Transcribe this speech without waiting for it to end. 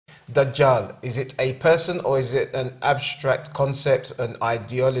Dajjal, is it a person or is it an abstract concept, an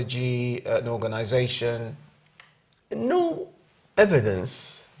ideology, an organization? No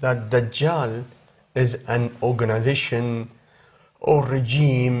evidence that Dajjal is an organization or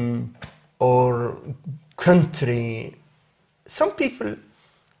regime or country. Some people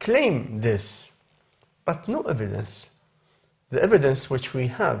claim this, but no evidence. The evidence which we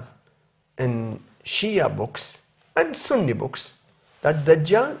have in Shia books and Sunni books, that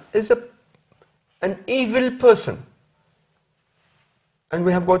Dajjal is an evil person. And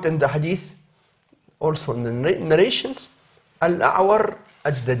we have got in the hadith, also in the narrations, Al-A'war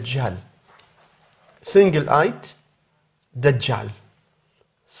ad-Dajjal, single-eyed Dajjal.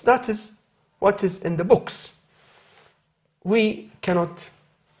 So that is what is in the books. We cannot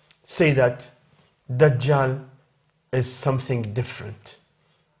say that Dajjal is something different.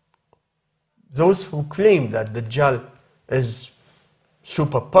 Those who claim that Dajjal is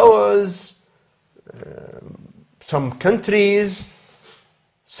superpowers, some countries,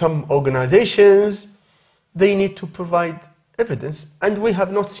 some organizations, they need to provide evidence, and we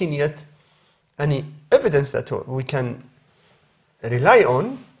have not seen yet any evidence that we can rely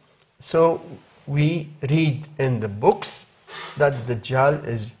on. So we read in the books that Dajjal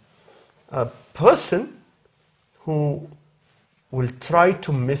is a person who will try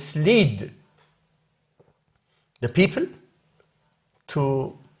to mislead the people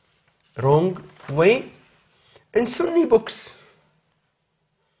to wrong way. In Sunni books,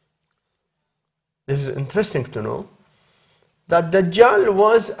 this is interesting to know that Dajjal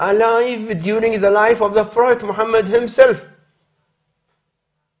was alive during the life of the Prophet Muhammad himself,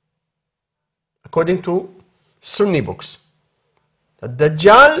 according to Sunni books. That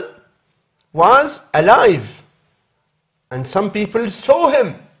Dajjal was alive and some people saw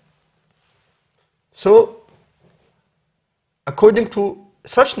him. So according to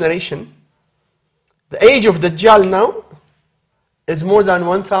such narration, the age of Dajjal now is more than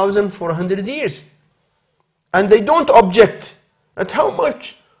 1,400 years. And they don't object at how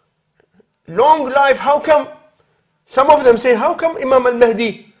much long life, how come? Some of them say, how come Imam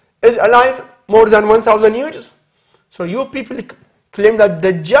al-Mahdi is alive more than 1,000 years? So you people claim that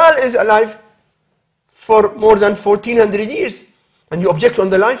Dajjal is alive for more than 1,400 years. And you object on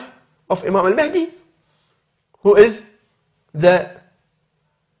the life of Imam al-Mahdi, who is the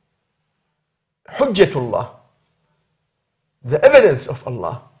Hujjatullah, the evidence of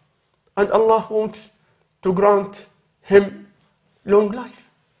Allah. And Allah wants to grant him long life.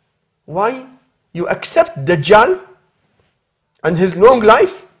 Why you accept Dajjal and his long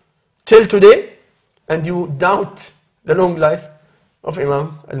life till today, and you doubt the long life of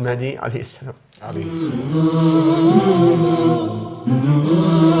Imam al-Mahdi alayhi salam? Alayhi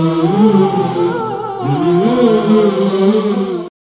salam.